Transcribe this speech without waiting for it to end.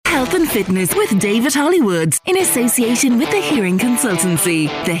Health and Fitness with David Hollywood in association with The Hearing Consultancy.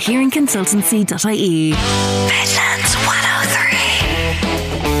 thehearingconsultancy.ie. Midlands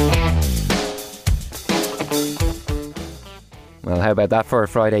 103. Well, how about that for a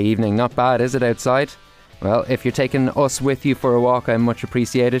Friday evening? Not bad, is it, outside? Well, if you're taking us with you for a walk, I much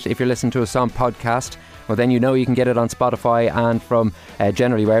appreciate it. If you're listening to us on podcast, well, then you know you can get it on Spotify and from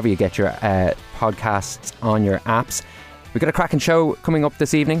generally wherever you get your podcasts on your apps. We've got a cracking show coming up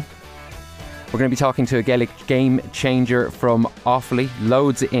this evening. We're going to be talking to a Gaelic Game Changer from Offaly.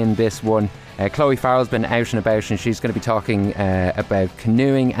 Loads in this one. Chloe Farrell's been out and about, and she's going to be talking about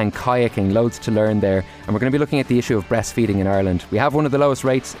canoeing and kayaking. Loads to learn there. And we're going to be looking at the issue of breastfeeding in Ireland. We have one of the lowest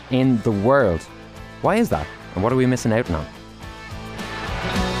rates in the world. Why is that? And what are we missing out on?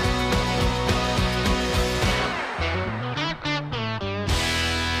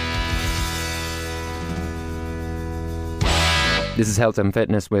 This is Health and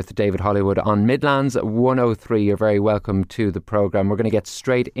Fitness with David Hollywood on Midlands 103. You're very welcome to the programme. We're going to get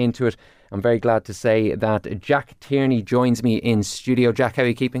straight into it. I'm very glad to say that Jack Tierney joins me in studio. Jack, how are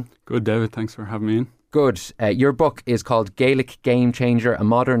you keeping? Good, David. Thanks for having me in. Good. Your book is called Gaelic Game Changer, a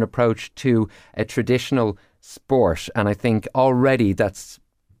modern approach to a traditional sport. And I think already that's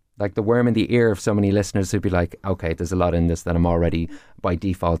like the worm in the ear of so many listeners who'd be like, okay, there's a lot in this that I'm already by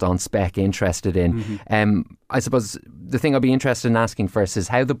default on spec interested in. I suppose the thing I'd be interested in asking first is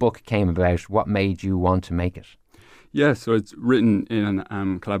how the book came about. What made you want to make it? Yeah, so it's written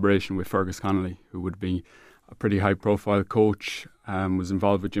in collaboration with Fergus Connolly, who would be a pretty high profile coach, was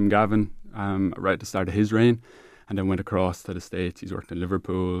involved with Jim Gavin right at the start of his reign, and then went across to the States. He's worked in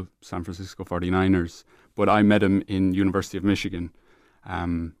Liverpool, San Francisco 49ers, but I met him in University of Michigan,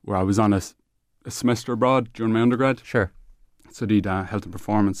 where I was on a semester abroad during my undergrad. Sure. Studied health and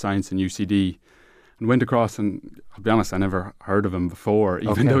performance science in UCD, and went across, and I'll be honest, I never heard of him before,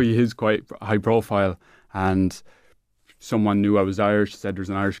 even though he is quite high profile. And someone knew I was Irish, said there's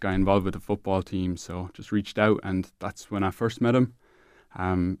an Irish guy involved with the football team, so just reached out, and that's when I first met him.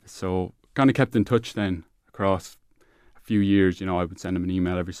 So kind of kept in touch then across a few years. You know, I would send him an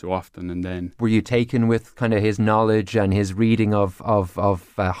email every so often, and then... Were you taken with kind of his knowledge and his reading of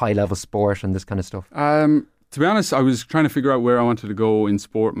high level sport and this kind of stuff? To be honest, I was trying to figure out where I wanted to go in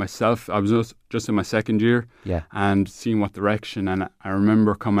sport myself. I was just in my second year, and seeing what direction. And I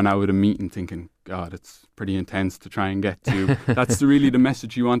remember coming out of a meeting thinking, God, it's pretty intense to try and get to. That's really the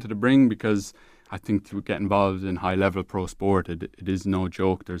message you wanted to bring, because I think to get involved in high level pro sport, it is no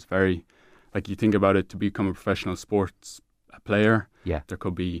joke. There's very, like, you think about it, to become a professional sports player, there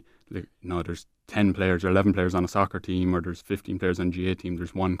could be, you know, there's 10 players or 11 players on a soccer team, or there's 15 players on a GA team,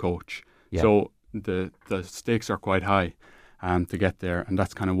 there's one coach. So the stakes are quite high to get there, and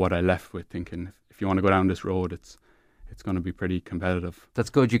that's kind of what I left with, thinking if you want to go down this road, it's going to be pretty competitive. That's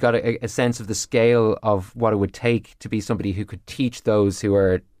good. You got a sense of the scale of what it would take to be somebody who could teach those who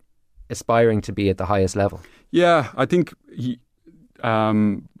are aspiring to be at the highest level. Yeah, I think I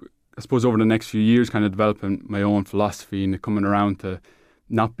suppose over the next few years, kind of developing my own philosophy and coming around to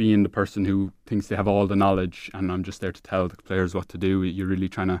not being the person who thinks they have all the knowledge and I'm just there to tell the players what to do. You're really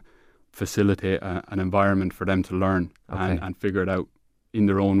trying to facilitate an environment for them to learn and figure it out in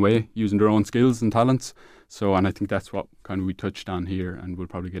their own way, using their own skills and talents. So, and I think that's what kind of we touched on here, and we'll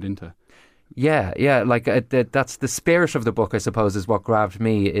probably get into. Yeah, like that's the spirit of the book, I suppose, is what grabbed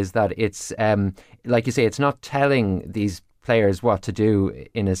me, is that it's, like you say, it's not telling these players what to do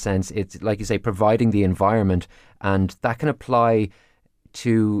in a sense. It's, like you say, providing the environment, and that can apply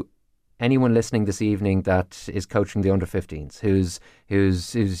to anyone listening this evening that is coaching the under-15s,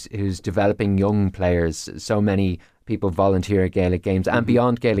 who's developing young players. So many people volunteer at Gaelic Games and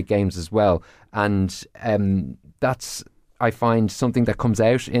beyond Gaelic Games as well, and that's, I find, something that comes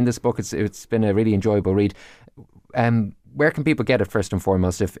out in this book. It's been a really enjoyable read. Where can people get it first and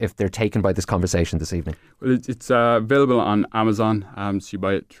foremost if they're taken by this conversation this evening? Well, it's available on Amazon, so you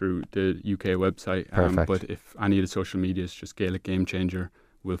buy it through the UK website. Perfect. But if any of the social media is just Gaelic Game Changer,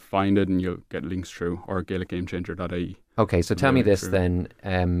 we'll find it and you'll get links through, or gaelicgamechanger.ie. Okay, so tell me this then.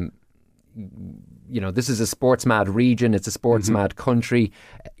 You know, this is a sports mad region, it's a sports mad country.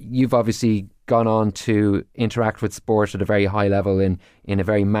 You've obviously gone on to interact with sport at a very high level in a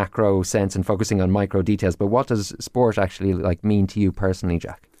very macro sense and focusing on micro details. But what does sport actually mean to you personally,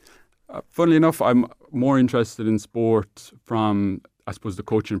 Jack? Funnily enough, I'm more interested in sport from, I suppose, the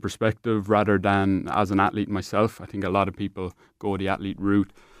coaching perspective rather than as an athlete myself. I think a lot of people go the athlete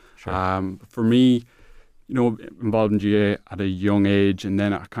route. Sure. For me, you know, involved in GA at a young age, and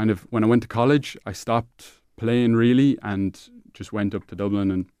then when I went to college, I stopped playing really and just went up to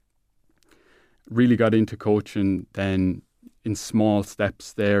Dublin and really got into coaching then in small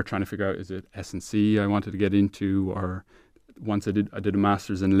steps there, trying to figure out, is it S&C I wanted to get into, or once I did a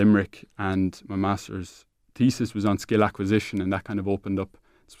master's in Limerick, and my master's thesis was on skill acquisition, and that kind of opened up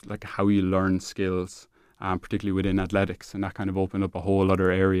like how you learn skills, particularly within athletics, and that kind of opened up a whole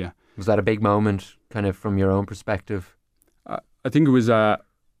other area. Was that a big moment, kind of from your own perspective? I think it was a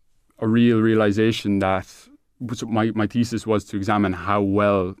real realization that my thesis was to examine how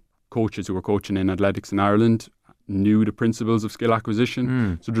well coaches who were coaching in athletics in Ireland knew the principles of skill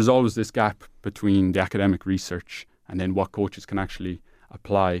acquisition. So there's always this gap between the academic research and then what coaches can actually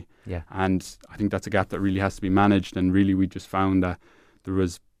apply. Yeah. And I think that's a gap that really has to be managed. And really, we just found that there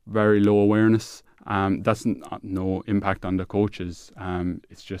was very low awareness. That's no impact on the coaches.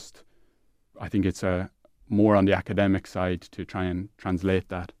 It's just, I think it's more on the academic side to try and translate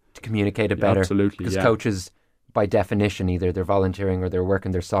that. To communicate it better. Absolutely, because coaches, by definition, either they're volunteering or they're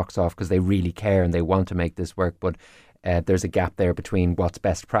working their socks off because they really care and they want to make this work. But there's a gap there between what's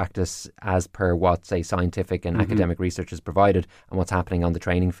best practice as per what, say, scientific and academic research has provided and what's happening on the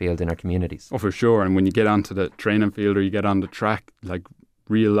training field in our communities. Oh, for sure. And when you get onto the training field or you get on the track, like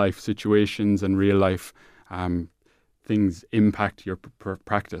real life situations and real life things impact your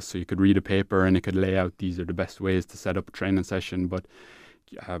practice. So you could read a paper and it could lay out, these are the best ways to set up a training session. But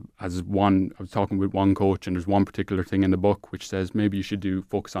I was talking with one coach, and there's one particular thing in the book which says maybe you should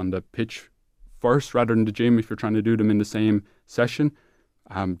focus on the pitch first rather than the gym if you're trying to do them in the same session,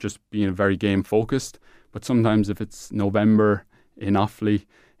 just being very game focused. But sometimes if it's November in Offaly,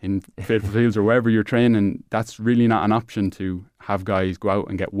 in Faithful Fields or wherever you're training, that's really not an option to have guys go out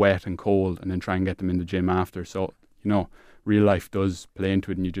and get wet and cold and then try and get them in the gym after. So, real life does play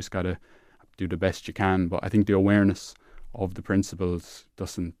into it, and you just got to do the best you can. But I think the awareness of the principles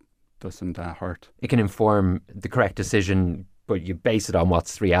doesn't hurt. It can inform the correct decision, but you base it on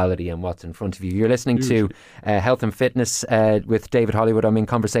what's reality and what's in front of you. You're listening to Health and Fitness with David Hollywood. I'm in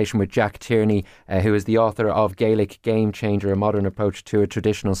conversation with Jack Tierney, who is the author of Gaelic Game Changer, a modern approach to a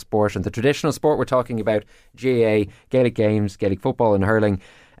traditional sport. And the traditional sport we're talking about, GAA, Gaelic Games, Gaelic football and hurling.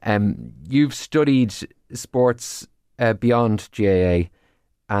 You've studied sports beyond GAA,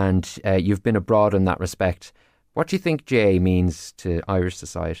 and you've been abroad in that respect. What do you think GAA means to Irish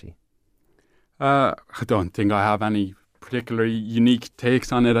society? I don't think I have any particularly unique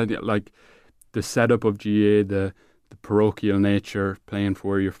takes on it. I like the setup of GAA, the parochial nature, playing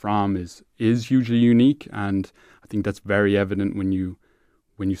for where you're from is hugely unique, and I think that's very evident when you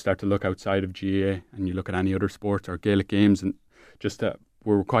start to look outside of GAA and you look at any other sports or Gaelic games, and just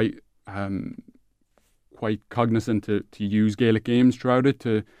we're quite cognizant to use Gaelic games throughout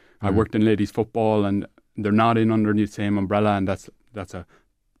it. I worked in ladies football, and they're not in underneath the same umbrella, and that's a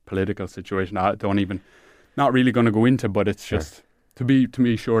political situation I don't even, not really going to go into, but it's just to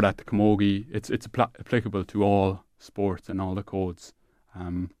be sure that the camogie, it's applicable to all sports and all the codes.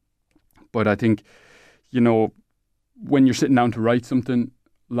 But I think, when you're sitting down to write something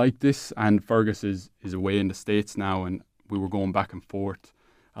like this, and Fergus is away in the States now, and we were going back and forth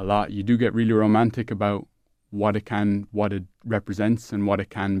a lot, you do get really romantic about what it represents and what it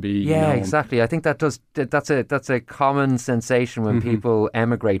can be. Yeah, exactly. I think that's a common sensation when people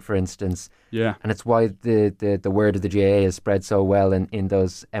emigrate, for instance. Yeah. And it's why the word of the GAA is spread so well in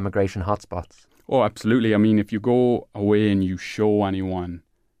those emigration hotspots. Oh, absolutely. I mean, if you go away and you show anyone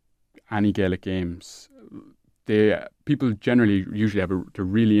any Gaelic games, people generally usually they're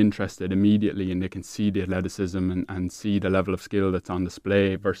really interested immediately, and they can see the athleticism and see the level of skill that's on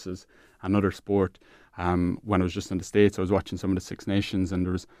display versus another sport. When I was just in the States, I was watching some of the Six Nations, and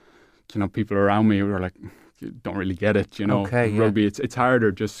there was, people around me who were like, you don't really get it, Rugby, it's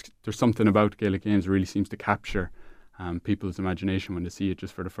harder. Just there's something about Gaelic games that really seems to capture people's imagination when they see it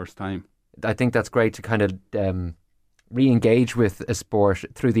just for the first time. I think that's great to kind of re-engage with a sport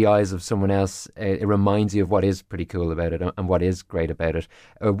through the eyes of someone else. It reminds you of what is pretty cool about it and what is great about it.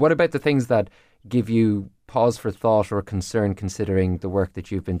 What about the things that give you pause for thought or concern, considering the work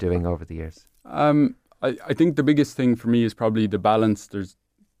that you've been doing over the years? I think the biggest thing for me is probably the balance. There's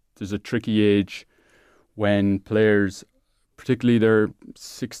a tricky age when players, particularly they're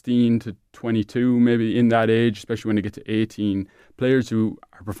 16 to 22, maybe in that age, especially when they get to 18, players who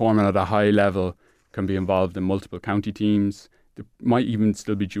are performing at a high level can be involved in multiple county teams. There might even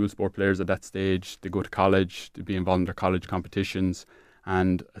still be dual sport players at that stage. They go to college, to be involved in their college competitions,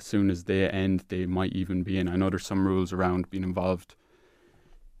 and as soon as they end, they might even be in. I know there's some rules around being involved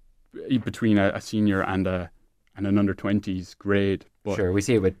between a senior and an under-20s grade. But sure, we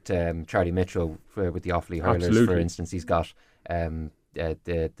see it with Charlie Mitchell with the Offaly Hurlers, for instance. He's got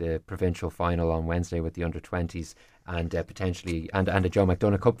the provincial final on Wednesday with the under-20s. and potentially and a Joe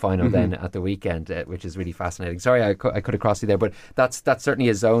McDonagh Cup final then at the weekend, which is really fascinating. Sorry, I could have crossed you there, but that's certainly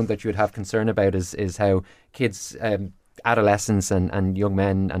a zone that you would have concern about is how kids, adolescents and young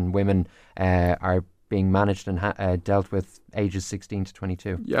men and women are being managed and dealt with ages 16 to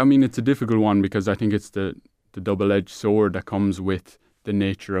 22. Yeah, I mean, it's a difficult one because I think it's the double-edged sword that comes with the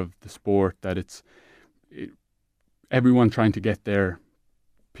nature of the sport, that everyone trying to get their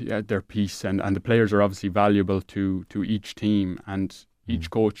piece, and the players are obviously valuable to each team, and each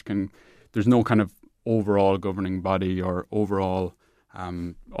coach there's no kind of overall governing body or overall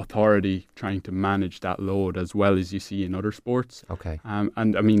authority trying to manage that load as well as you see in other sports. Okay.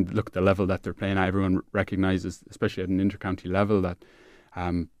 And I mean, look, the level that they're playing at, everyone recognises, especially at an intercounty level, that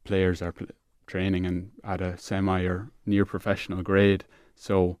players are training and at a semi or near professional grade.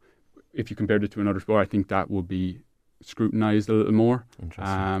 So if you compared it to another sport, I think that would be scrutinised a little more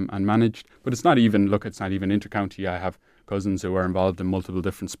and managed. But it's not even intercounty. I have cousins who are involved in multiple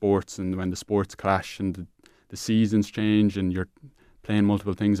different sports, and when the sports clash and the seasons change and you're playing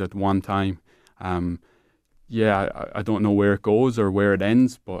multiple things at one time, I don't know where it goes or where it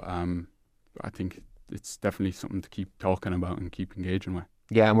ends, but I think it's definitely something to keep talking about and keep engaging with.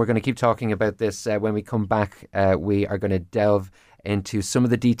 Yeah, and we're going to keep talking about this when we come back. We are going to delve into some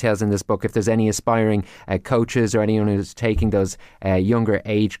of the details in this book. If there's any aspiring coaches or anyone who's taking those younger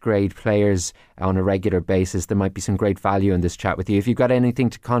age grade players on a regular basis, there might be some great value in this chat with you. If you've got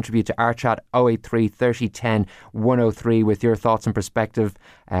anything to contribute to our chat, 083 30 10 103 with your thoughts and perspective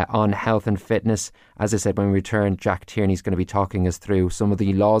on health and fitness. As I said, when we return, Jack Tierney's going to be talking us through some of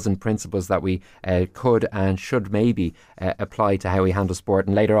the laws and principles that we could and should maybe apply to how we handle sport.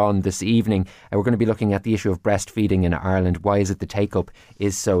 And later on this evening, we're going to be looking at the issue of breastfeeding in Ireland. Why is it the take-up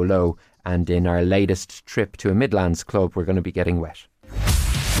is so low? And in our latest trip to a Midlands club, we're going to be getting wet.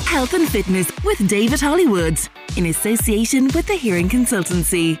 Health and Fitness with David Hollywoods in association with the Hearing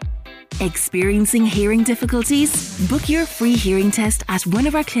Consultancy. Experiencing hearing difficulties? Book your free hearing test at one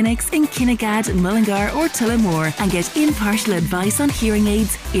of our clinics in Kinnegad, Mullingar or Tullamore and get impartial advice on hearing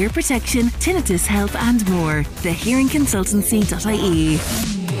aids, ear protection, tinnitus health and more. thehearingconsultancy.ie.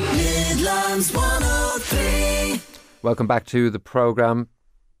 Midlands 103. Welcome back to the programme.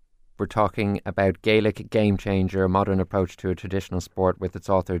 We're talking about Gaelic Game Changer, a modern approach to a traditional sport, with its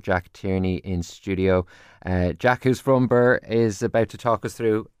author Jack Tierney in studio. Jack, who's from Birr, is about to talk us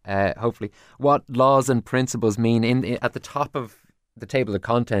through, hopefully, what laws and principles mean at the top of the table of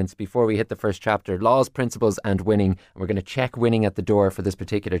contents before we hit the first chapter. Laws, principles and winning. And we're going to check winning at the door for this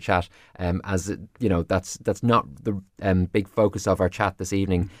particular chat, as you know, that's not the big focus of our chat this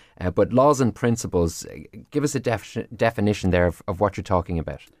evening. But laws and principles, give us a definition there of what you're talking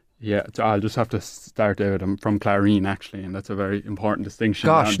about. Yeah, so I'll just have to start out. I'm from Clarine, actually, and that's a very important distinction.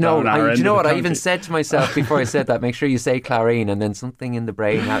 Gosh, no, do you know what? I even said to myself before I said that, make sure you say Clarine, and then something in the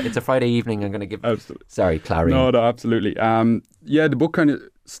brain. It's a Friday evening, I'm going to give... Absolutely. Sorry, Clarine. No, absolutely. Yeah, the book kind of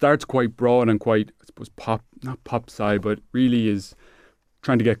starts quite broad and quite, I suppose, not pop side, but really is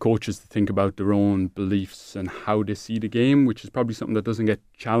trying to get coaches to think about their own beliefs and how they see the game, which is probably something that doesn't get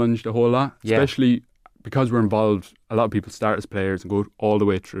challenged a whole lot, especially... because we're involved. A lot of people start as players and go all the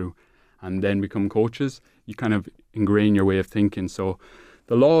way through and then become coaches. You kind of ingrain your way of thinking. So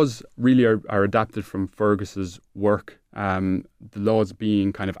the laws really are adapted from Fergus's work. The laws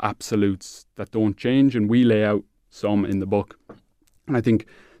being kind of absolutes that don't change, and we lay out some in the book. And I think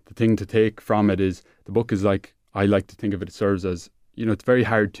the thing to take from it is the book is like, I like to think of it, it serves as, you know, it's very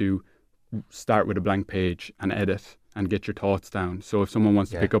hard to start with a blank page and edit and get your thoughts down. So if someone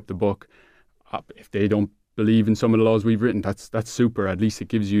wants to pick up the book, if they don't believe in some of the laws we've written, that's super. At least it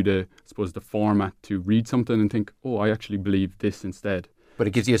gives you the format to read something and think, oh, I actually believe this instead. But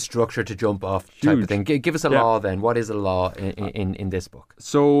it gives you a structure to jump off type of thing. Give us a law then. What is a law in this book?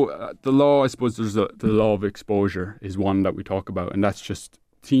 So the law, I suppose, there's the law of exposure is one that we talk about, and that's just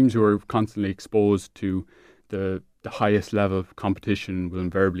teams who are constantly exposed to the highest level of competition will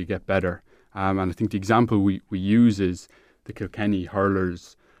invariably get better. And I think the example we use is the Kilkenny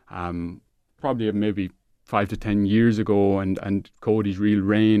hurlers, probably maybe 5 to 10 years ago, and Cody's real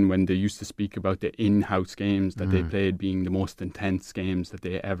reign, when they used to speak about the in-house games that they played being the most intense games that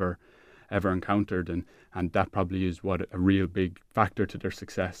they ever encountered, and that probably is what a real big factor to their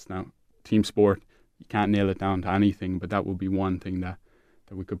success. Now, team sport, you can't nail it down to anything, but that would be one thing that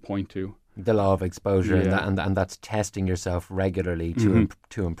we could point to. The law of exposure, and that's testing yourself regularly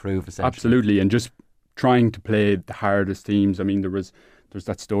to improve, essentially. Absolutely, and just trying to play the hardest teams. I mean, there's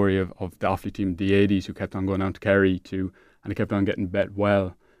that story of the Offaly team, the 80s, who kept on going down to Kerry and they kept on getting bet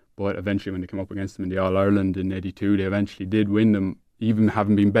well. But eventually when they came up against them in the All-Ireland in 82, they eventually did win them. Even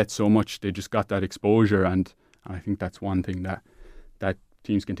having been bet so much, they just got that exposure and And I think that's one thing that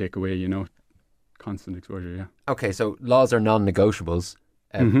teams can take away, constant exposure, yeah. Okay, so laws are non-negotiables.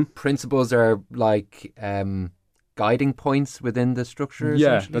 Principles are like guiding points within the structure,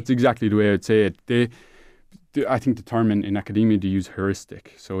 Yeah, that's exactly the way I'd say it. I think the term in academia, they use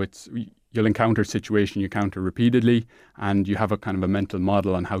heuristic. So you'll encounter a situation you encounter repeatedly, and you have a kind of a mental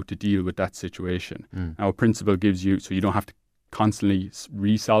model on how to deal with that situation. Now, a principle gives you, so you don't have to constantly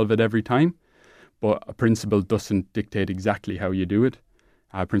resolve it every time, but a principle doesn't dictate exactly how you do it.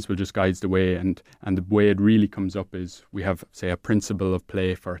 A principle just guides the way, and the way it really comes up is we have, say, a principle of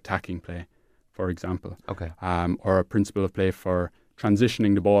play for attacking play, for example. Okay. Or a principle of play for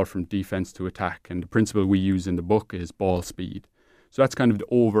transitioning the ball from defence to attack. And the principle we use in the book is ball speed. So that's kind of the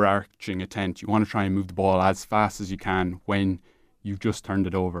overarching intent. You want to try and move the ball as fast as you can when you've just turned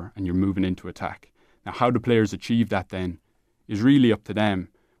it over and you're moving into attack. Now, how the players achieve that then is really up to them.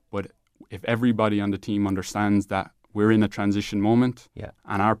 But if everybody on the team understands that we're in a transition moment,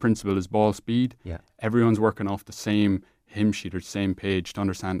 and our principle is ball speed, everyone's working off the same hymn sheet or the same page to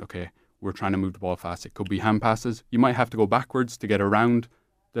understand, okay, we're trying to move the ball fast. It could be hand passes. You might have to go backwards to get around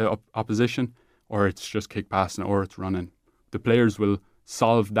the opposition, or it's just kick passing, or it's running. The players will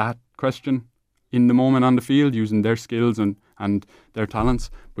solve that question in the moment on the field using their skills and their talents,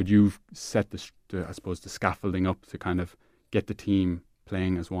 but you've set the scaffolding up to kind of get the team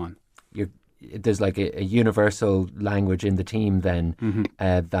playing as one. There's like a universal language in the team then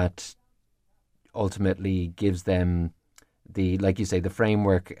that ultimately gives them the, like you say, the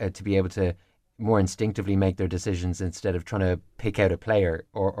framework to be able to more instinctively make their decisions instead of trying to pick out a player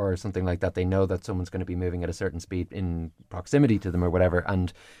or something like that. They know that someone's going to be moving at a certain speed in proximity to them or whatever.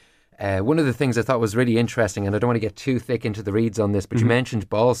 And one of the things I thought was really interesting, and I don't want to get too thick into the reads on this, but you mentioned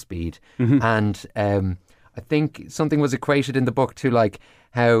ball speed. And I think something was equated in the book to like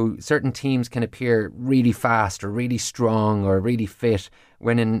how certain teams can appear really fast or really strong or really fit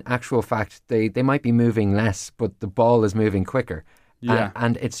when in actual fact they might be moving less, but the ball is moving quicker. Yeah.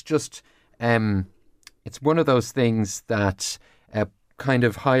 And it's just, it's one of those things that kind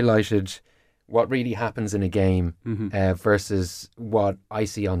of highlighted what really happens in a game versus what I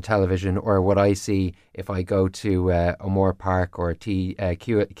see on television or what I see if I go to O'Moore Park or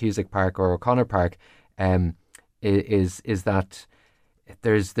Cusack Park or O'Connor Park. Is that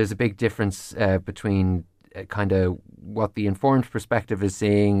there's a big difference between kind of what the informed perspective is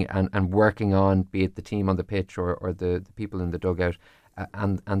seeing and working on, be it the team on the pitch or the people in the dugout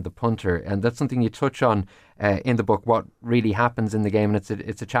and the punter. And that's something you touch on in the book, what really happens in the game. And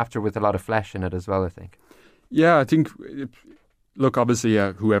it's a chapter with a lot of flesh in it as well, I think. Yeah, I think, look, obviously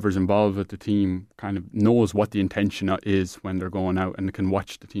whoever's involved with the team kind of knows what the intention is when they're going out and can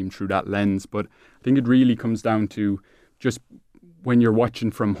watch the team through that lens. But I think it really comes down to just when you're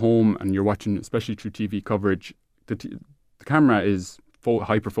watching from home and you're watching, especially through TV coverage, the camera is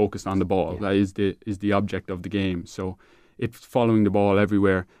hyper focused on the ball. That is the object of the game. So it's following the ball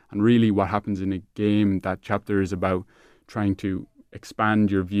everywhere. And really what happens in a game, that chapter is about trying to expand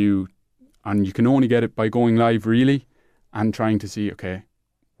your view. And you can only get it by going live, really, and trying to see, okay,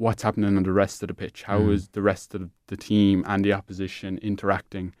 what's happening on the rest of the pitch? How is the rest of the team and the opposition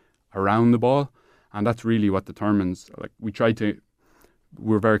interacting around the ball? And that's really what determines, like,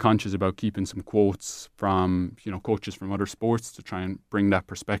 we're very conscious about keeping some quotes from, coaches from other sports to try and bring that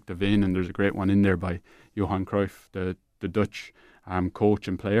perspective in. And there's a great one in there by Johan Cruyff, the Dutch coach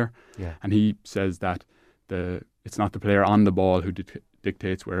and player. Yeah. And he says that it's not the player on the ball who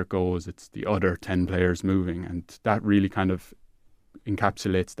dictates where it goes, it's the other 10 players moving. And that really kind of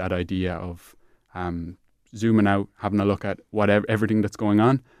encapsulates that idea of zooming out, having a look at everything that's going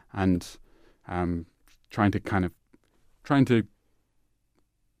on, and trying to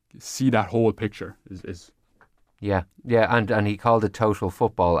see that whole picture is and he called it total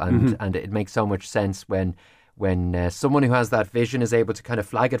football, and it makes so much sense when someone who has that vision is able to kind of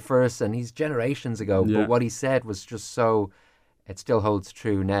flag it for us. And he's generations ago, but what he said was just so, it still holds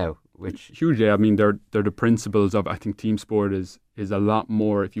true now, which hugely. I mean, they're the principles of, I think, team sport is a lot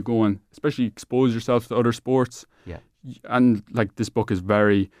more, if you go and especially expose yourself to other sports. And like, this book is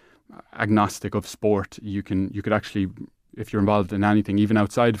very agnostic of sport. You could actually, if you're involved in anything, even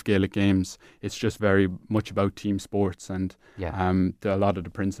outside of Gaelic games, it's just very much about team sports, and a lot of the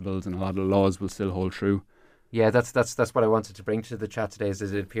principles and a lot of the laws will still hold true. Yeah, that's what I wanted to bring to the chat today. Is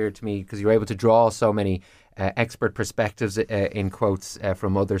it appeared to me, because you were able to draw so many expert perspectives in quotes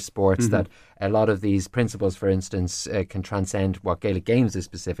from other sports, that a lot of these principles, for instance, can transcend what Gaelic games is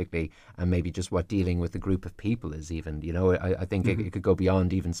specifically, and maybe just what dealing with a group of people is even. I think it could go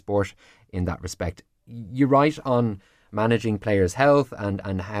beyond even sport in that respect. You're right on managing players' health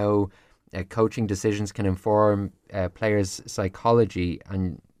and how coaching decisions can inform players' psychology,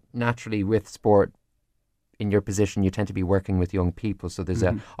 and naturally with sport, in your position, you tend to be working with young people, so there's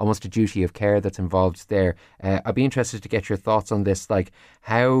almost a duty of care that's involved there. I'd be interested to get your thoughts on this. Like,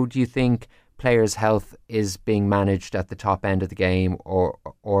 how do you think players' health is being managed at the top end of the game, or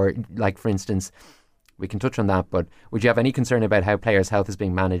like, for instance, we can touch on that, but would you have any concern about how players' health is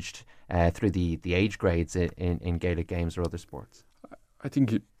being managed through the age grades in Gaelic games or other sports? I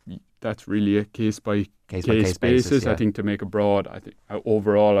think that's really a case by case basis. I think to make a broad, I think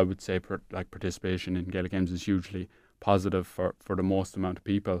overall I would say participation in Gaelic games is hugely positive for the most amount of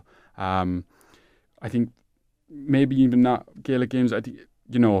people. I think maybe even not Gaelic games. I think,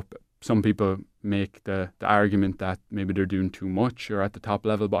 some people make the argument that maybe they're doing too much or at the top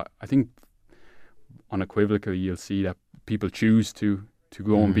level, but I think unequivocally you'll see that people choose to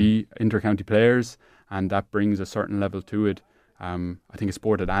go and be inter-county players, and that brings a certain level to it. I think a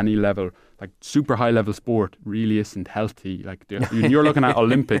sport at any level, like super high level sport, really isn't healthy. Like you're looking at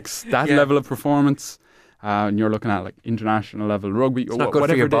Olympics, that level of performance, and you're looking at like international level rugby. It's not good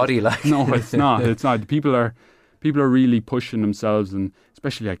for your body. Like, no, it's not. It's not. People are really pushing themselves, and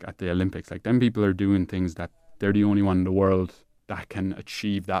especially like at the Olympics, like them people are doing things that they're the only one in the world that can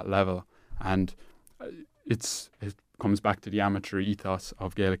achieve that level, and it comes back to the amateur ethos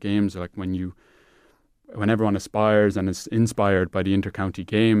of Gaelic games. Like when everyone aspires and is inspired by the inter-county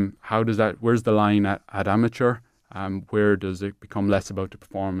game, where's the line at amateur? Where does it become less about the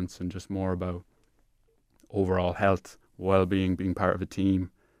performance and just more about overall health, well-being, being part of a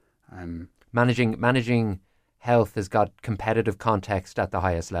team? Managing health has got competitive context at the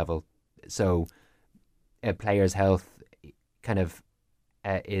highest level. So a player's health kind of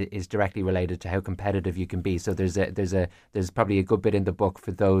is directly related to how competitive you can be. So there's probably a good bit in the book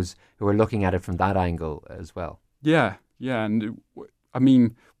for those who are looking at it from that angle as well. Yeah, and I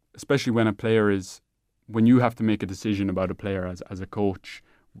mean, especially when you have to make a decision about a player as a coach,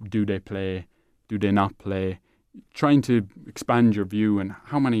 do they play, do they not play? Trying to expand your view and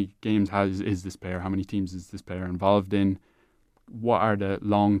how many games is this player, how many teams is this player involved in? What are the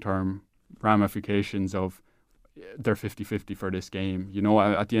long-term ramifications of they're 50-50 for this game?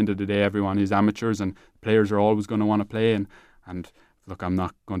 At the end of the day, everyone is amateurs and players are always going to want to play. And look, I'm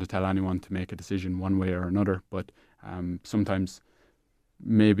not going to tell anyone to make a decision one way or another, but sometimes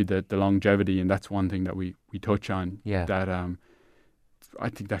maybe the longevity, and that's one thing that we touch on. Yeah. That I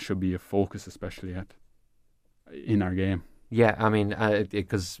think that should be a focus, especially in our game. Yeah, I mean,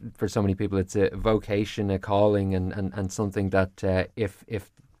 because for so many people it's a vocation, a calling, and something that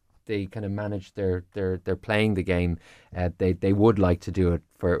if they kind of manage their playing the game, they would like to do it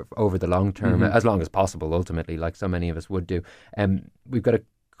for over the long term, as long as possible, ultimately, like so many of us would do. We've got a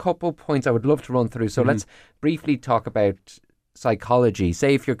couple points I would love to run through. So let's briefly talk about psychology.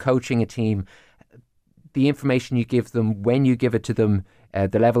 Say if you're coaching a team, the information you give them, when you give it to them,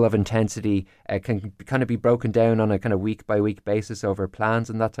 the level of intensity can kind of be broken down on a kind of week by week basis over plans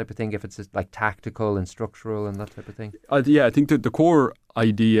and that type of thing, if it's like tactical and structural and that type of thing. I think that the core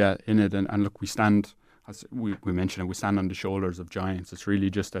idea in it, and look, we stand, as we mentioned it, we stand on the shoulders of giants. It's really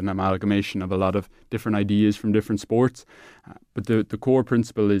just an amalgamation of a lot of different ideas from different sports. But the core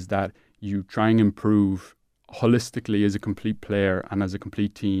principle is that you try and improve holistically as a complete player and as a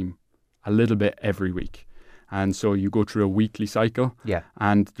complete team a little bit every week. And so you go through a weekly cycle,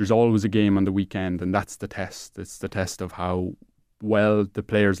 and there's always a game on the weekend, and that's the test. It's the test of how well the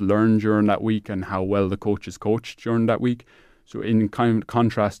players learn during that week and how well the coaches coach during that week. So in kind of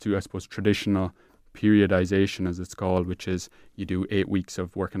contrast to, I suppose, traditional periodization, as it's called, which is you do 8 weeks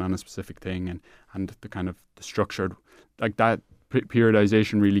of working on a specific thing, and the kind of the structured, like that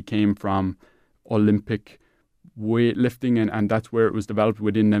periodization really came from Olympic weightlifting, and that's where it was developed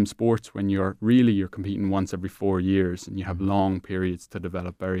within them sports, when you're competing once every 4 years and you have long periods to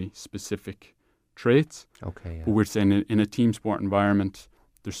develop very specific traits. Okay. Yeah. But we're saying in a team sport environment,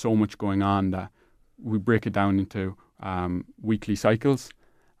 there's so much going on that we break it down into weekly cycles,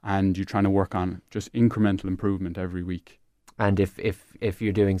 and you're trying to work on just incremental improvement every week. And if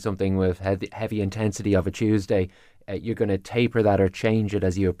you're doing something with heavy intensity of a Tuesday, you're going to taper that or change it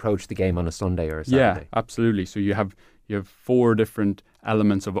as you approach the game on a Sunday or a Saturday. Yeah, absolutely. So you have 4 different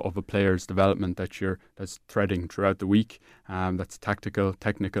elements of a player's development that's threading throughout the week. That's tactical,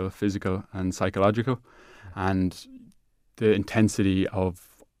 technical, physical, and psychological. And the intensity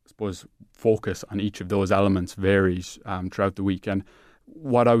of, I suppose, focus on each of those elements varies throughout the week. And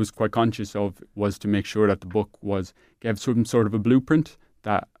what I was quite conscious of was to make sure that the book gave some sort of a blueprint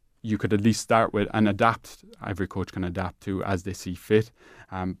that you could at least start with and adapt. Every coach can adapt to as they see fit.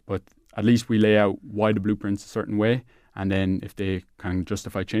 But at least we lay out why the blueprint's a certain way, And then if they can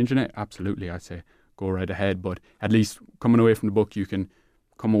justify changing it, absolutely, I'd say go right ahead. But at least coming away from the book, you can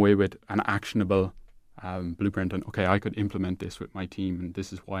come away with an actionable blueprint, and okay, I could implement this with my team, and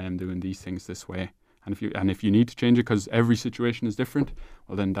this is why I'm doing these things this way. And if you need to change it because every situation is different,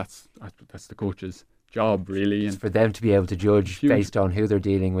 well, then that's the coach's job, really. It's for them to be able to judge based on who they're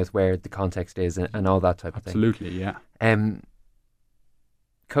dealing with, where the context is, and all that type of thing. Absolutely, yeah.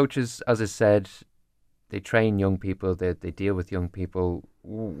 Coaches, as I said, they train young people, they deal with young people.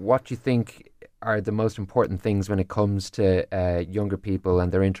 What do you think are the most important things when it comes to younger people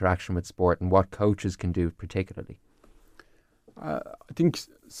and their interaction with sport, and what coaches can do particularly? I think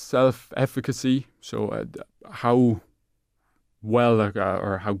self-efficacy, so how well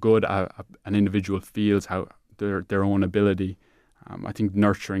or how good an individual feels, how their own ability. I think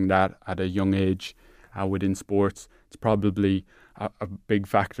nurturing that at a young age within sports, it's probably a big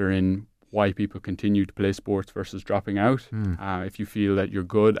factor in why people continue to play sports versus dropping out. If you feel that you're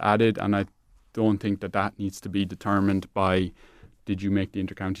good at it, and I don't think that needs to be determined by did you make the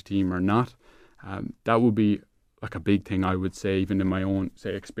intercounty team or not. That would be like a big thing, I would say, even in my own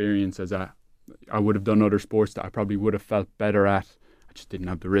experience I would have done other sports that I probably would have felt better at. I just didn't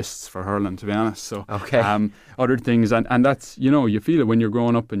have the wrists for hurling, to be honest. So other things, and that's, you feel it when you're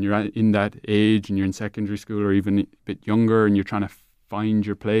growing up and you're in that age and you're in secondary school or even a bit younger and you're trying to find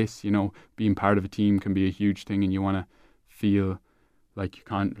your place. Being part of a team can be a huge thing, and you want to feel like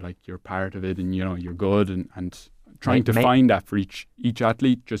you're part of it, and you're good, and trying to find that for each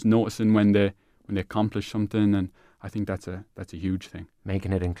athlete, just noticing when they accomplish something, and I think that's a huge thing.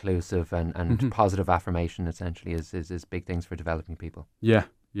 Making it inclusive and positive affirmation essentially is big things for developing people. Yeah.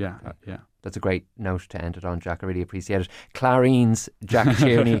 That's a great note to end it on, Jack. I really appreciate it. Clarine's Jack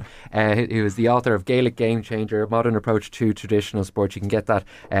Tierney, who is the author of Gaelic Game Changer, A Modern Approach to Traditional Sport. You can get that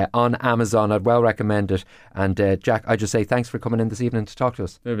on Amazon. I'd well recommend it. And Jack, I just say thanks for coming in this evening to talk to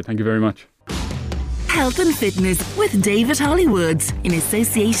us. David, thank you very much. Health and Fitness with David Hollywoods in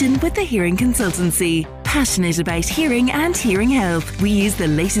association with the Hearing Consultancy. Passionate about hearing and hearing health, we use the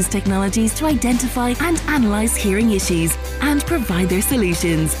latest technologies to identify and analyse hearing issues and provide their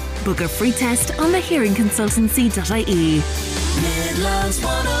solutions. Book a free test on thehearingconsultancy.ie. Midlands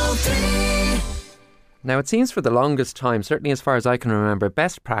 103. Now, it seems for the longest time, certainly as far as I can remember,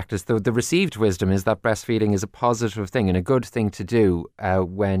 best practice, the received wisdom is that breastfeeding is a positive thing and a good thing to do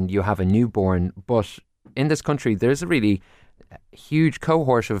when you have a newborn. But in this country, there's a really huge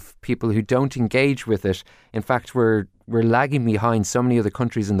cohort of people who don't engage with it. In fact, we're lagging behind so many other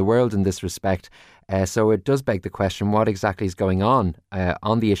countries in the world in this respect. So it does beg the question, what exactly is going on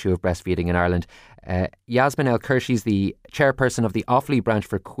the issue of breastfeeding in Ireland? Yasmin El-Kirshi is the chairperson of the Offaly branch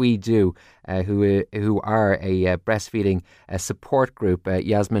for Cuidu, who are a breastfeeding support group.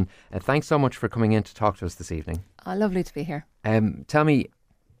 Yasmin, thanks so much for coming in to talk to us this evening. Lovely to be here. Tell me,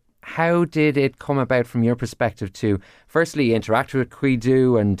 how did it come about from your perspective to firstly interact with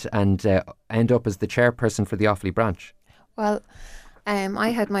Cuidu and end up as the chairperson for the Offaly branch? Well, I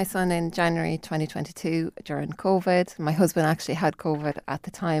had my son in January 2022 during COVID. My husband actually had COVID at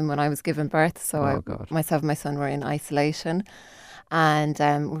the time when I was giving birth, so myself and my son were in isolation, and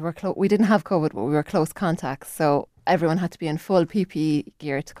we didn't have COVID, but we were close contacts, so everyone had to be in full PPE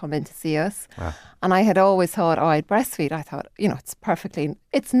gear to come in to see us. Wow. And I had always thought, I'd breastfeed. I thought,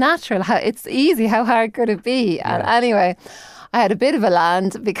 it's natural, it's easy, how hard could it be? Yeah. And anyway, I had a bit of a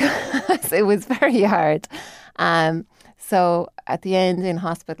land because it was very hard. So at the end in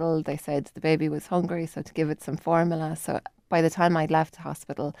hospital, they said the baby was hungry, so to give it some formula. So by the time I'd left the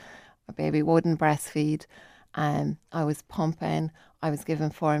hospital, my baby wouldn't breastfeed. I was pumping, I was given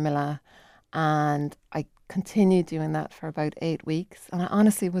formula, and I continued doing that for about 8 weeks. And I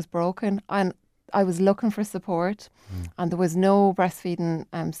honestly was broken. And I was looking for support, and there was no breastfeeding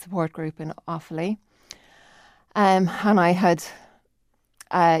support group in Offaly. And I had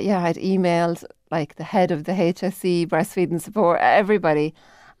emailed like the head of the HSE, breastfeeding support, everybody.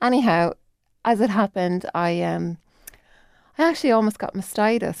 Anyhow, as it happened, I actually almost got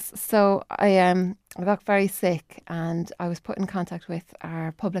mastitis. So I got very sick, and I was put in contact with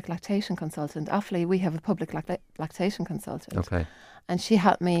our public lactation consultant. Offaly, we have a public lactation consultant. Okay. And she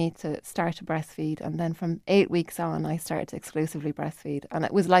helped me to start to breastfeed. And then from 8 weeks on, I started to exclusively breastfeed. And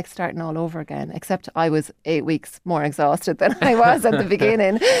it was like starting all over again, except I was 8 weeks more exhausted than I was at the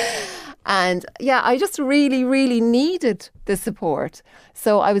beginning. And I just really, really needed the support.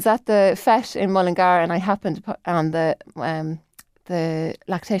 So I was at the FET in Mullingar, and I happened to put on the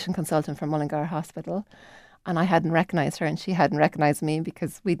lactation consultant from Mullingar Hospital. And I hadn't recognised her, and she hadn't recognised me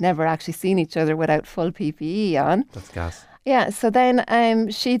because we'd never actually seen each other without full PPE on. That's gas. Yeah, so then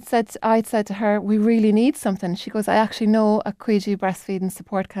I'd said to her, we really need something. She goes, I actually know a Cuiju breastfeeding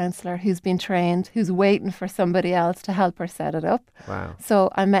support counsellor who's been trained, who's waiting for somebody else to help her set it up. Wow. So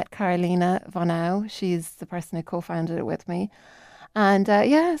I met Carolina Vonau. She's the person who co-founded it with me. And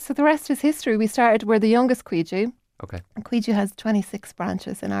so the rest is history. We're the youngest Cuiju. Okay. And Cuiju has 26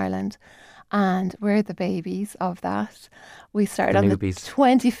 branches in Ireland. And we're the babies of that. We started on the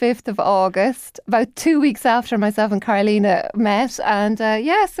 25th of August, about 2 weeks after myself and Carolina met. And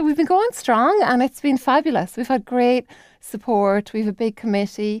so we've been going strong and it's been fabulous. We've had great support. We have a big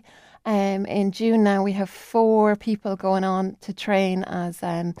committee. In June now, we have 4 people going on to train as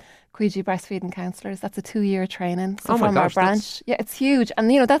Cuiju breastfeeding counsellors. That's a 2-year training. So from our branch. Yeah, it's huge.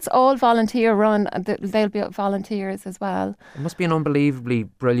 And, that's all volunteer run. They'll be volunteers as well. It must be an unbelievably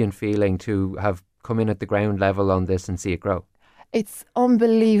brilliant feeling to have come in at the ground level on this and see it grow. It's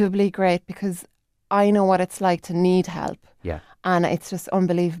unbelievably great because I know what it's like to need help. Yeah. And it's just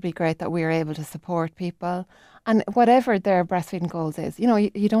unbelievably great that we're able to support people. And whatever their breastfeeding goals is,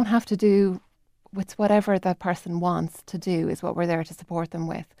 you don't have to do with whatever that person wants to do is what we're there to support them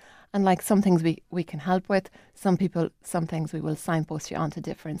with. And like some things we can help with, some things we will signpost you onto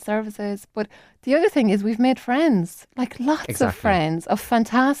different services. But the other thing is we've made friends, like lots of friends of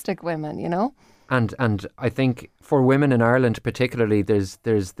fantastic women, And I think for women in Ireland particularly, there's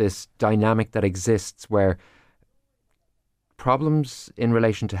this dynamic that exists where problems in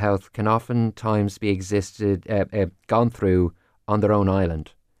relation to health can oftentimes be gone through on their own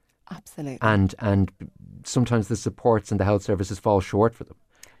island. Absolutely. And sometimes the supports and the health services fall short for them.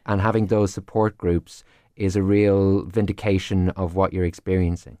 And having those support groups is a real vindication of what you're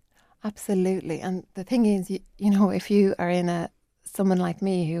experiencing. Absolutely. And the thing is, if you are in someone like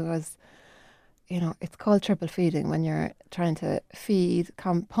me who was, it's called triple feeding when you're trying to feed,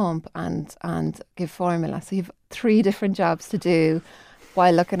 pump and give formula. So you have 3 different jobs to do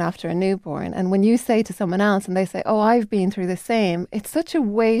while looking after a newborn. And when you say to someone else and they say, oh, I've been through the same, it's such a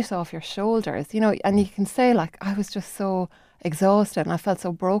weight off your shoulders, and you can say like, I was just so exhausted and I felt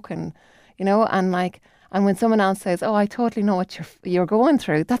so broken, and when someone else says, oh, I totally know what you're going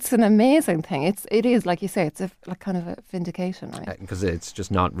through, that's an amazing thing. It is, like you say, it's like kind of a vindication, right? Because it's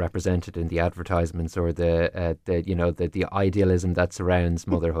just not represented in the advertisements or the idealism that surrounds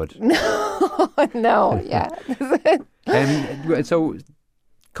motherhood. No, yeah. So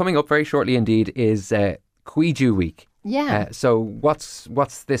coming up very shortly indeed is Cuiju Week. Yeah. So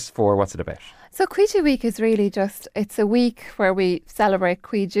what's this for? What's it about? So Cuiju Week is really it's a week where we celebrate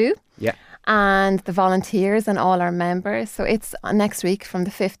Cuiju. Yeah. And the volunteers and all our members. So it's next week from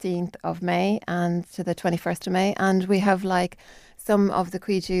the 15th of May and to the 21st of May. And we have some of the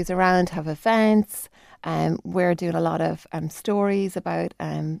Cuijus around have events. We're doing a lot of stories about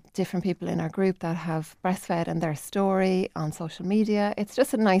different people in our group that have breastfed and their story on social media. It's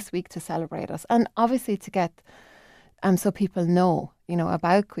just a nice week to celebrate us. And obviously to get so people know,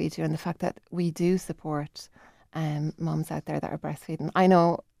 about Cuiju and the fact that we do support mums out there that are breastfeeding. I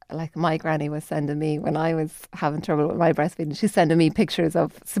know, like my granny was sending me when I was having trouble with my breastfeeding, she's sending me pictures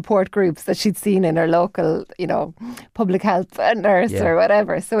of support groups that she'd seen in her local, public health nurse or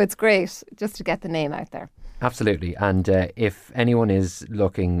whatever. So it's great just to get the name out there. Absolutely. And if anyone is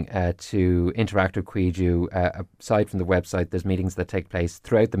looking to interact with Cuiju, aside from the website, there's meetings that take place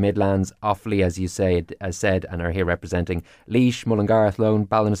throughout the Midlands, Offaly, as you said, and are here representing Laois, Mullingar, Athlone,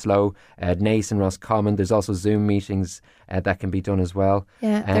 Ballinasloe, Naas and Roscommon. There's also Zoom meetings that can be done as well.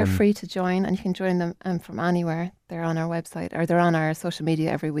 Yeah, they're free to join and you can join them from anywhere. They're on our website or they're on our social media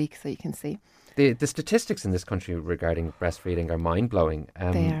every week so you can see. The statistics in this country regarding breastfeeding are mind-blowing.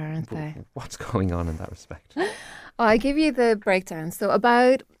 They are, aren't they? What's going on in that respect? I give you the breakdown. So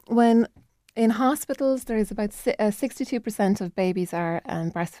about when in hospitals, there is about 62% of babies are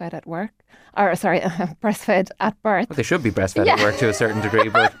breastfed at work. Breastfed at birth. Well, they should be breastfed at work to a certain degree,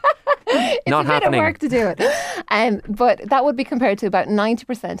 but not happening. It's a bit of work to do it. But that would be compared to about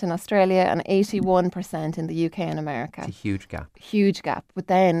 90% in Australia and 81% in the UK and America. It's a huge gap. Huge gap. But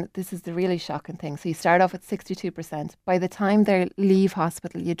then this is the really shocking thing. So you start off at 62%. By the time they leave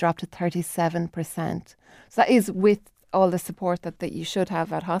hospital, you drop to 37%. So that is with all the support that you should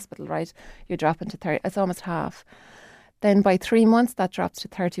have at hospital, right? You're dropping to 30. It's almost half. Then by 3 months, that drops to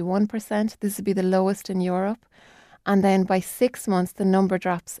 31%. This would be the lowest in Europe. And then by 6 months, the number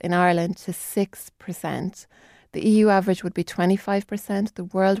drops in Ireland to 6%. The EU average would be 25%. The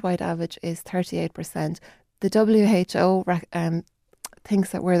worldwide average is 38%. The WHO thinks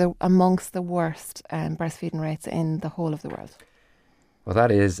that we're amongst the worst breastfeeding rates in the whole of the world. Well,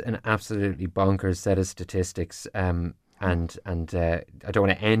 that is an absolutely bonkers set of statistics. And I don't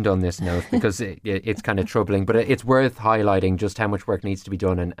want to end on this note because it's kind of troubling, but it's worth highlighting just how much work needs to be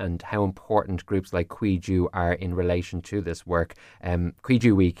done and how important groups like Cuidiú are in relation to this work.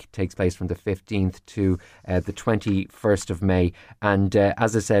 Cuidiú Week takes place from the 15th to the 21st of May. And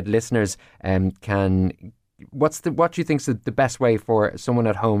as I said, listeners what do you think is the best way for someone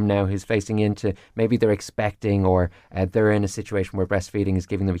at home now who's facing into, maybe they're expecting or they're in a situation where breastfeeding is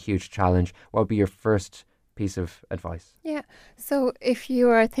giving them a huge challenge? What would be your first piece of advice? Yeah. So if you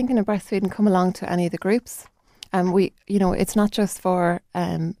are thinking of breastfeeding, come along to any of the groups. It's not just for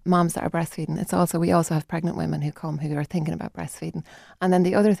moms that are breastfeeding. We also have pregnant women who come who are thinking about breastfeeding. And then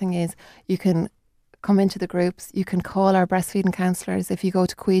the other thing is you can come into the groups. You can call our breastfeeding counsellors. If you go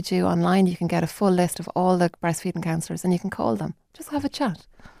to Cuidiú online, you can get a full list of all the breastfeeding counsellors and you can call them. Just have a chat.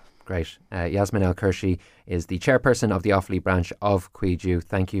 Great. Yasmin El-Kirshi is the chairperson of the Offaly branch of Cuidiú.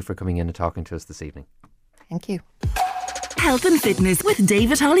 Thank you for coming in and talking to us this evening. Thank you. Health and Fitness with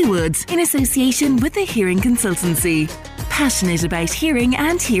David Hollywoods in association with the Hearing Consultancy. Passionate about hearing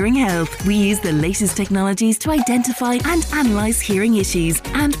and hearing health, we use the latest technologies to identify and analyse hearing issues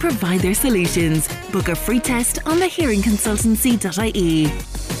and provide their solutions. Book a free test on thehearingconsultancy.ie.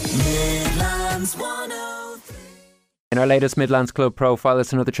 Midlands 103. In our latest Midlands Club profile,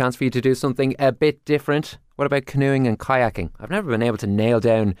 it's another chance for you to do something a bit different. What about canoeing and kayaking? I've never been able to nail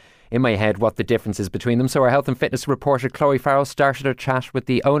down in my head what the difference is between them. So our health and fitness reporter Chloe Farrell started her chat with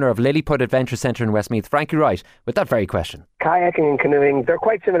the owner of Lilliput Adventure Centre in Westmeath, Frankie Wright, with that very question. Kayaking and canoeing, they're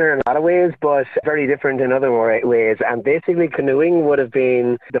quite similar in a lot of ways, but very different in other ways. And basically canoeing would have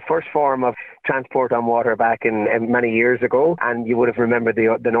been the first form of transport on water back in many years ago. And you would have remembered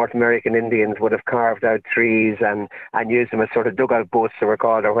the North American Indians would have carved out trees and used them as sort of dugout boats, they were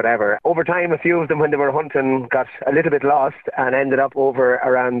called, or whatever. Over time, a few of them, when they were hunting, got a little bit lost and ended up over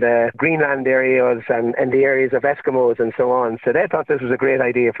around the Greenland areas and the areas of Eskimos and so on. So they thought this was a great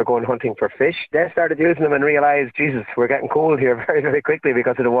idea for going hunting for fish. They started using them and realised, Jesus, we're getting cold here very, very quickly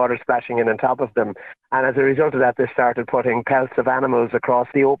because of the water splashing in on top of them. And as a result of that, they started putting pelts of animals across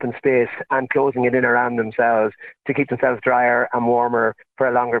the open space and closing it in around themselves to keep themselves drier and warmer for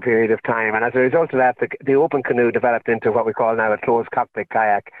a longer period of time. And as a result of that, the open canoe developed into what we call now a closed cockpit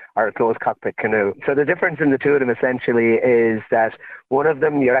kayak or a closed cockpit canoe. So the difference in the two of them essentially is that one of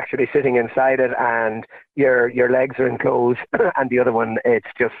them you're actually sitting inside it and your legs are enclosed, and the other one it's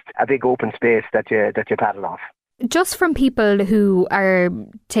just a big open space that you paddle off. Just from people who are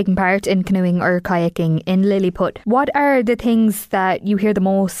taking part in canoeing or kayaking in Lilliput, what are the things that you hear the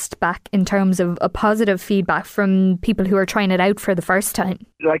most back in terms of a positive feedback from people who are trying it out for the first time?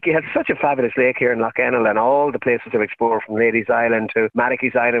 Like, you have such a fabulous lake here in Lough and all the places to explore, from Ladies Island to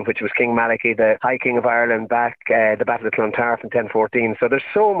Malachy's Island, which was King Malachy, the High King of Ireland back, the Battle of Clontarf in 1014. So there's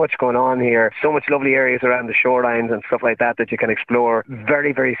so much going on here, so much lovely areas around the shorelines and stuff like that you can explore.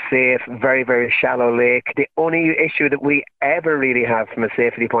 Very, very safe, very, very shallow lake. The only issue that we ever really have from a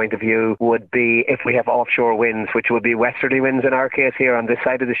safety point of view would be if we have offshore winds, which would be westerly winds in our case here on this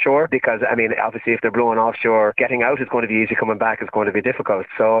side of the shore, because I mean obviously if they're blowing offshore, getting out is going to be easy, coming back is going to be difficult.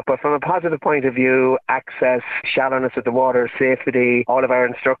 So, but from a positive point of view, access, shallowness of the water, safety, all of our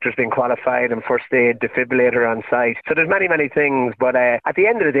instructors being qualified and first aid, defibrillator on site. So there's many things, but at the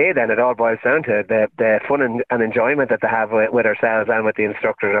end of the day then it all boils down to the fun and enjoyment that they have with ourselves and with the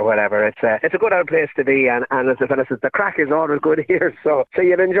instructors or whatever. It's a good old place to be, and as the fellow says, the crack is always good here, so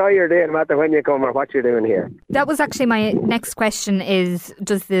you'll enjoy your day no matter when you come or what you're doing here. That was actually my next question, is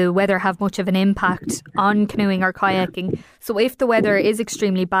does the weather have much of an impact on canoeing or kayaking? So if the weather is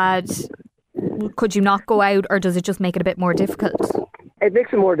extremely bad, could you not go out, or does it just make it a bit more difficult? It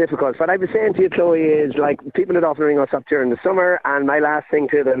makes it more difficult. What I was saying to you, Chloe, is like people would often ring us up during the summer, and my last thing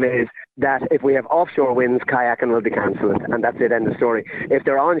to them is that if we have offshore winds, kayaking will be cancelled, and that's it, end of story. If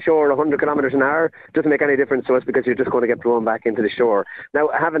they're onshore 100 kilometres an hour, it doesn't make any difference to us because you're just going to get blown back into the shore. Now,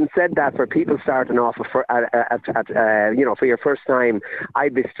 having said that, for people starting off for your first time,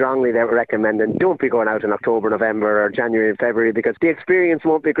 I'd be strongly recommending don't be going out in October, November, or January and February, because the experience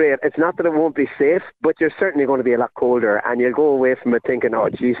won't be great. It's not that it won't be safe, but you're certainly going to be a lot colder, and you'll go away from it thinking, oh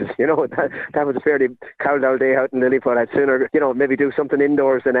Jesus, that was a fairly cold all day out in Lilliput. I'd sooner, maybe do something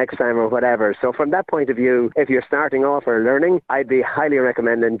indoors the next time or whatever. So from that point of view, if you're starting off or learning, I'd be highly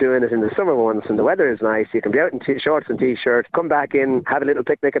recommending doing it in the summer once, and the weather is nice. You can be out in shorts and t-shirt, come back in, have a little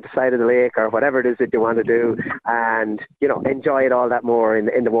picnic at the side of the lake or whatever it is that you want to do, and enjoy it all that more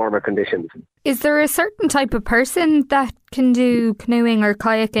in the warmer conditions. Is there a certain type of person that can do canoeing or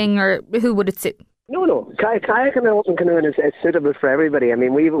kayaking, or who would it suit? No. Kayaking and open canoeing is suitable for everybody. I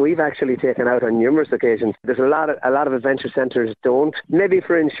mean, we've actually taken out on numerous occasions. There's a lot of adventure centres don't. Maybe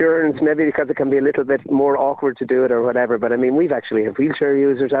for insurance, maybe because it can be a little bit more awkward to do it or whatever. But I mean, we've actually have wheelchair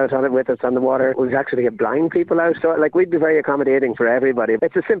users out on it with us on the water. We've actually have blind people out. So like, we'd be very accommodating for everybody.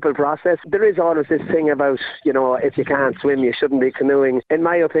 It's a simple process. There is always this thing about, if you can't swim, you shouldn't be canoeing. In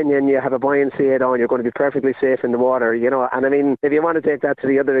my opinion, you have a buoyancy aid on, you're going to be perfectly safe in the water, And I mean, if you want to take that to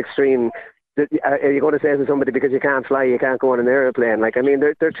the other extreme, are you going to say to somebody, because you can't fly, you can't go on an aeroplane? Like, I mean,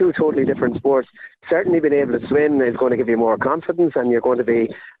 they're two totally different sports. Certainly being able to swim is going to give you more confidence, and you're going to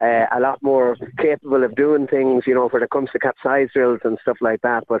be a lot more capable of doing things, when it comes to capsize drills and stuff like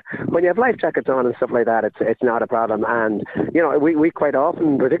that. But when you have life jackets on and stuff like that, it's not a problem. And, we quite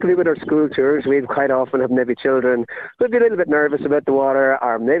often, particularly with our school tours, we quite often have maybe children who'd be a little bit nervous about the water,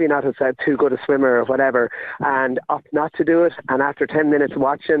 or maybe not too good a swimmer or whatever, and opt not to do it. And after 10 minutes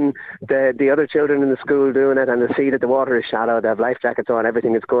watching the other children in the school doing it, and they see that the water is shallow, they have life jackets on,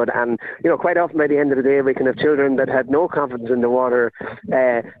 everything is good. And, quite often by the end of the day, we can have children that had no confidence in the water,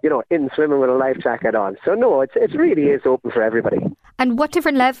 in swimming with a life jacket on. So no, it really is open for everybody. And what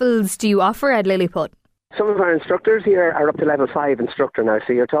different levels do you offer at Lilliput? Some of our instructors here are up to level 5 instructor now.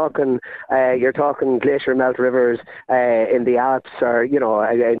 So you're talking glacier melt rivers in the Alps, or in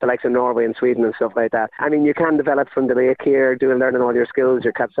the likes of Norway and Sweden and stuff like that. I mean, you can develop from the lake here, learning all your skills,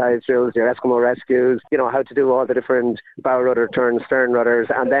 your capsize drills, your Eskimo rescues, how to do all the different bow rudder turns, stern rudders,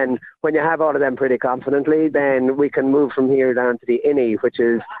 and then when you have all of them pretty confidently, then we can move from here down to the Inny, which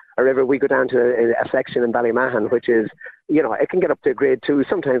is a river. We go down to a section in Ballymahan, which is, it can get up to grade 2,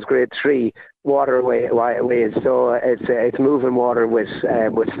 sometimes grade 3 waterways. So it's moving water with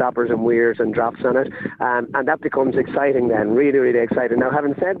stoppers and weirs and drops on it, and that becomes exciting then, really, really exciting. Now,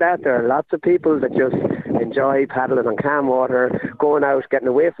 having said that, there are lots of people that just enjoy paddling on calm water, going out, getting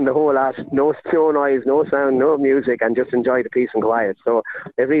away from the whole lot, no noise, no sound, no music, and just enjoy the peace and quiet. So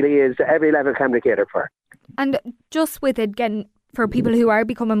it really is, every level can be catered for. And just with it, again, for people who are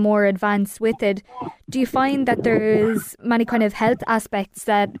becoming more advanced with it, do you find that there's many kind of health aspects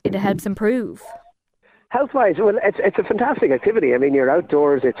that it helps improve? Health-wise, well, it's a fantastic activity. I mean, you're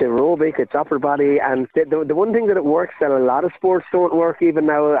outdoors, it's aerobic, it's upper body, and the one thing that it works that a lot of sports don't work. Even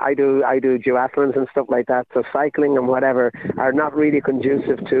now, I do duathlons and stuff like that. So cycling and whatever are not really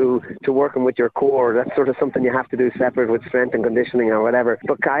conducive to working with your core. That's sort of something you have to do separate with strength and conditioning or whatever.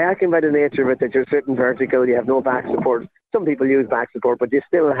 But kayaking, by the nature of it, that you're sitting vertical, you have no back support. Some people use back support, but you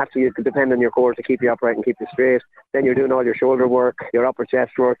still have to depend on your core to keep you upright and keep you straight. Then you're doing all your shoulder work, your upper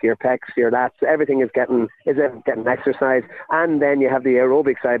chest work, your pecs, your lats. Everything is getting exercise. And then you have the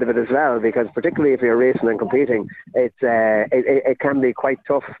aerobic side of it as well, because particularly if you're racing and competing, it can be quite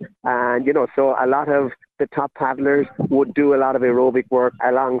tough. And, so a lot of the top paddlers would do a lot of aerobic work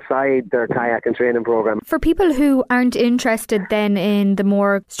alongside their kayak and training program. For people who aren't interested then in the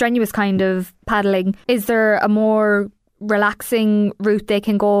more strenuous kind of paddling, is there a more relaxing route they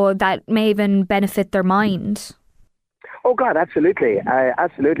can go that may even benefit their mind? Oh God, absolutely,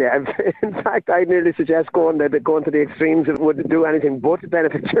 absolutely. In fact, I'd nearly suggest going to the extremes that would do anything but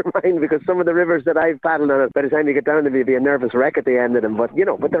benefit your mind, because some of the rivers that I've paddled on, by the time you get down to you'll be a nervous wreck at the end of them. But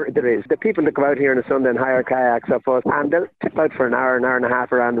there is the people that go out here on a Sunday and hire kayaks up us, and they'll tip out for an hour and a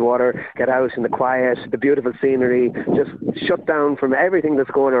half around the water, get out in the quiet, the beautiful scenery, just shut down from everything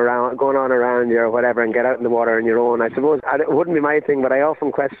that's going on around you or whatever, and get out in the water on your own. I suppose it wouldn't be my thing, but I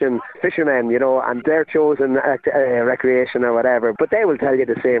often question fishermen, and their chosen recreation or whatever, but they will tell you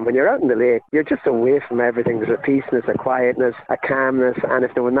the same. When you're out in the lake, you're just away from everything. There's a peaceness, a quietness, a calmness, and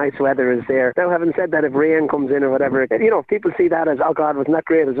if there was nice weather is there. Now, having said that, if rain comes in or whatever, people see that as, oh God, wasn't that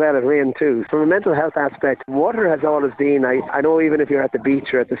great as well as rain too. From a mental health aspect, water has always been, I know even if you're at the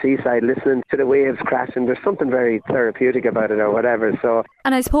beach or at the seaside listening to the waves crashing, there's something very therapeutic about it or whatever. So,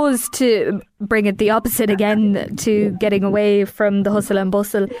 and I suppose to bring it the opposite again, to getting away from the hustle and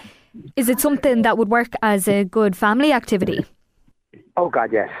bustle, is it something that would work as a good family activity? Oh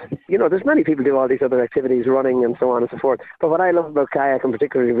God, yes. There's many people do all these other activities, running and so on and so forth. But what I love about kayaking,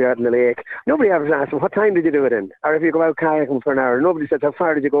 particularly if you're out in the lake, nobody ever asks them, what time did you do it in? Or if you go out kayaking for an hour, nobody says, how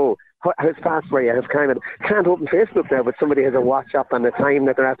far did you go? How fast were you? Can't open Facebook now, but somebody has a watch up on the time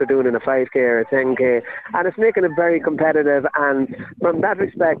that they're after doing in a 5K or a 10K. And it's making it very competitive. And from that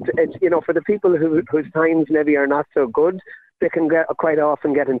respect, it's, for the people whose times maybe are not so good, they can quite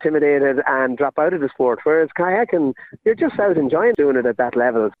often get intimidated and drop out of the sport. Whereas kayaking, you're just out enjoying doing it at that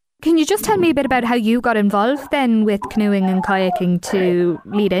level. Can you just tell me a bit about how you got involved then with canoeing and kayaking to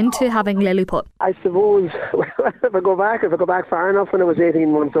lead into having Lilliput? I suppose, if I go back far enough, when I was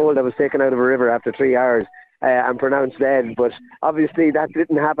 18 months old, I was taken out of a river after 3 hours. and pronounced dead. But obviously that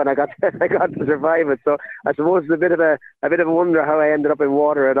didn't happen. I got to survive it. So I suppose it's a bit of a wonder how I ended up in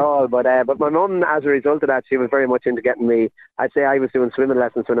water at all. But my mum, as a result of that, she was very much into getting me. I'd say I was doing swimming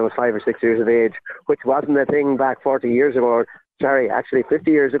lessons when I was 5 or 6 years of age, which wasn't a thing back 40 years ago. Sorry, actually 50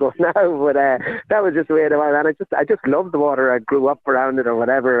 years ago now, but that was just the way it was. And I just loved the water. I grew up around it or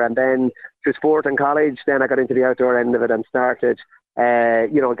whatever. And then through sport and college, then I got into the outdoor end of it and started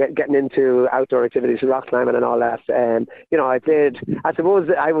getting into outdoor activities, rock climbing and all that. I suppose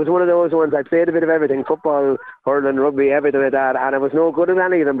I was one of those ones, I played a bit of everything, football, hurling, rugby, everything like that, and I was no good at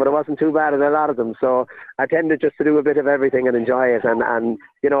any of them, but I wasn't too bad at a lot of them. So I tended just to do a bit of everything and enjoy it, and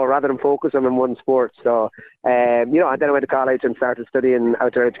rather than focus on one sport. So, and then I went to college and started studying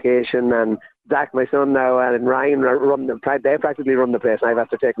outdoor education, and Zach, my son now, and Ryan, they practically run the place. I've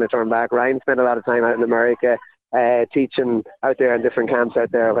after taking a turn back. Ryan spent a lot of time out in America, teaching out there in different camps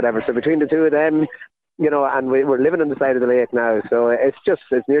out there or whatever. So between the two of them, and we're living on the side of the lake now, so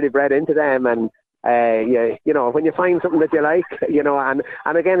it's nearly bred into them. And when you find something that you like,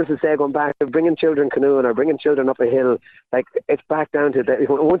 and again, as I say, going back to bringing children canoeing or bringing children up a hill, like it's back down to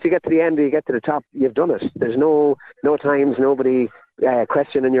once you get to the end, you get to the top, you've done it. There's no times, nobody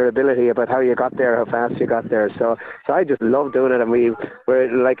questioning your ability about how you got there, how fast you got there. So I just love doing it, and we're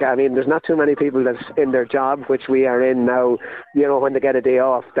like, there's not too many people that's in their job, which we are in now, when they get a day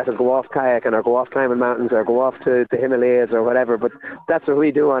off, that'll go off kayaking or go off climbing mountains or go off to the Himalayas or whatever. But that's what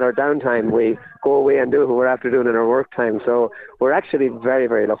we do on our downtime. We go away and do what we're after doing in our work time. So we're actually very,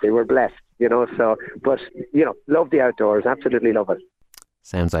 very lucky. We're blessed, but love the outdoors, absolutely love it.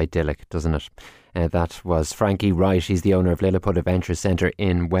 Sounds idyllic, doesn't it? That was Frankie Wright. He's the owner of Lilliput Adventure Centre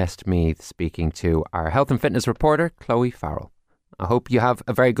in Westmeath, speaking to our health and fitness reporter, Chloe Farrell. I hope you have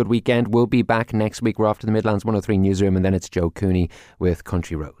a very good weekend. We'll be back next week. We're off to the Midlands 103 newsroom, and then it's Joe Cooney with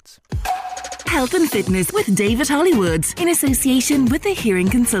Country Roads. Health and Fitness with David Hollywoods in association with the Hearing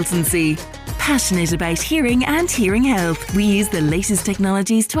Consultancy. Passionate about hearing and hearing health, we use the latest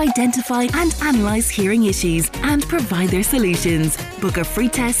technologies to identify and analyse hearing issues and provide their solutions. Book a free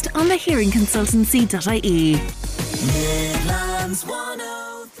test on thehearingconsultancy.ie. Midlands 103.